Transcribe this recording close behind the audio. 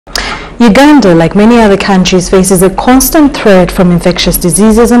Uganda, like many other countries, faces a constant threat from infectious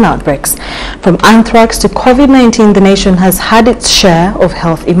diseases and outbreaks. From anthrax to COVID-19, the nation has had its share of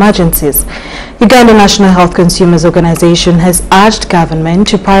health emergencies. Uganda National Health Consumers Organization has urged government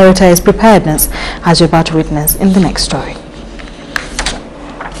to prioritize preparedness, as you're about to witness in the next story.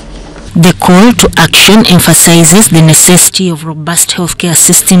 The call to action emphasizes the necessity of robust healthcare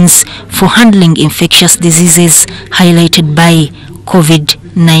systems for handling infectious diseases highlighted by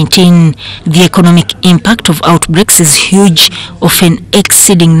COVID-19. The economic impact of outbreaks is huge, often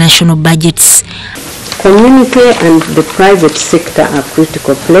exceeding national budgets. Community and the private sector are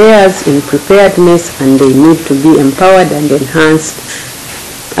critical players in preparedness, and they need to be empowered and enhanced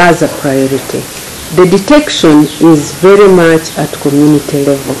as a priority. The detection is very much at community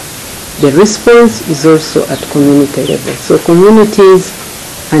level. The response is also at community level. So communities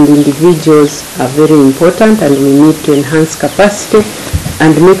and individuals are very important, and we need to enhance capacity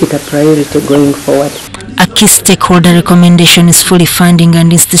and make it a priority going forward. A key stakeholder recommendation is fully funding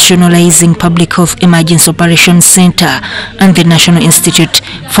and institutionalizing Public Health Emergency Operations Center and the National Institute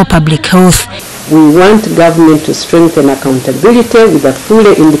for Public Health. We want government to strengthen accountability with a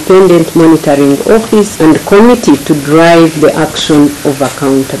fully independent monitoring office and committee to drive the action of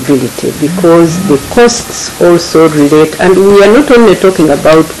accountability, because the costs also relate, and we are not only talking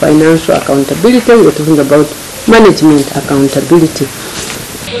about financial accountability, we are talking about management accountability.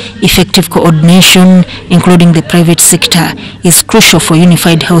 Effective coordination, including the private sector, is crucial for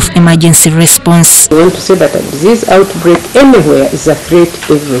unified health emergency response. I want to say that a disease outbreak anywhere is a threat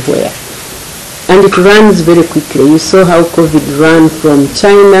everywhere, and it runs very quickly. You saw how COVID ran from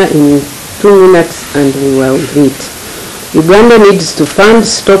China in 2 minutes, and we were with it. Uganda needs to fund,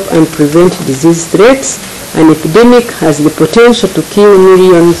 stop, and prevent disease threats. An epidemic has the potential to kill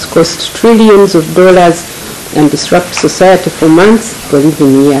millions, cost trillions of dollars, and disrupt society for months or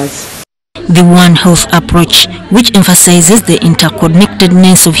even years. The One Health approach, which emphasizes the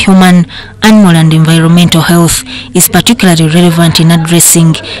interconnectedness of human, animal, and environmental health, is particularly relevant in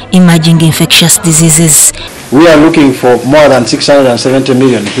addressing emerging infectious diseases. We are looking for more than 670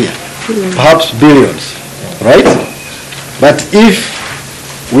 million here, perhaps billions, right? But if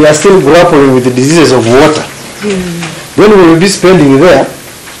we are still grappling with the diseases of water, then we will be spending there.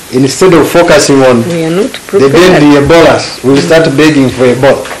 Instead of focusing on the deadly Ebolas, we'll start begging for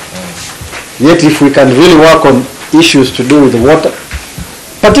Ebola. Yet if we can really work on issues to do with the water,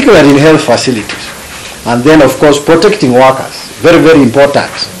 particularly in health facilities, and then of course protecting workers, very, very important.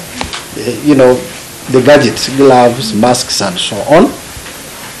 You know, the gadgets, gloves, masks, and so on.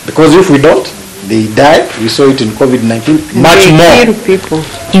 Because if we don't, they die. We saw it in COVID-19, much more. People.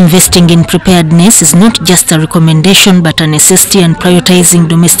 Investing in preparedness is not just a recommendation, but a necessity, and prioritizing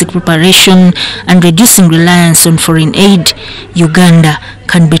domestic preparation and reducing reliance on foreign aid, Uganda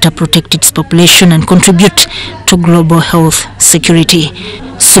can better protect its population and contribute to global health security.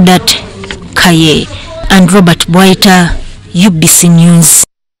 Sudat Kaye and Robert Boiter, UBC News.